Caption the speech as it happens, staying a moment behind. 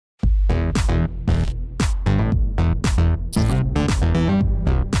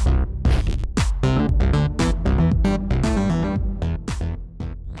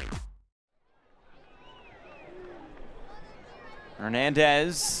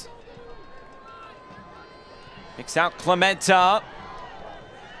Hernandez picks out Clementa.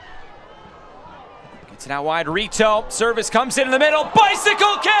 Gets it out wide, Rito. Service comes in the middle.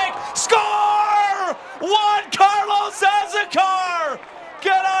 Bicycle kick! Score! Juan Carlos Azócar!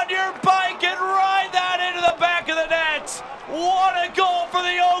 Get on your bike and ride that into the back of the net. What a goal for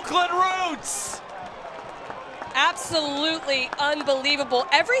the Oakland Roots! Absolutely unbelievable.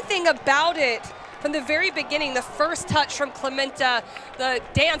 Everything about it from the very beginning, the first touch from Clementa, the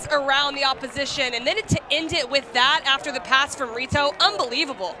dance around the opposition, and then to end it with that after the pass from Rito,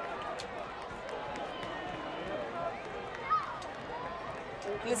 unbelievable.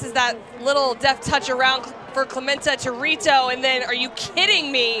 And this is that little deft touch around for Clementa to Rito, and then are you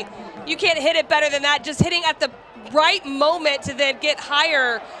kidding me? You can't hit it better than that, just hitting at the right moment to then get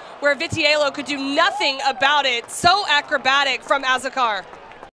higher where Vitiello could do nothing about it. So acrobatic from Azócar.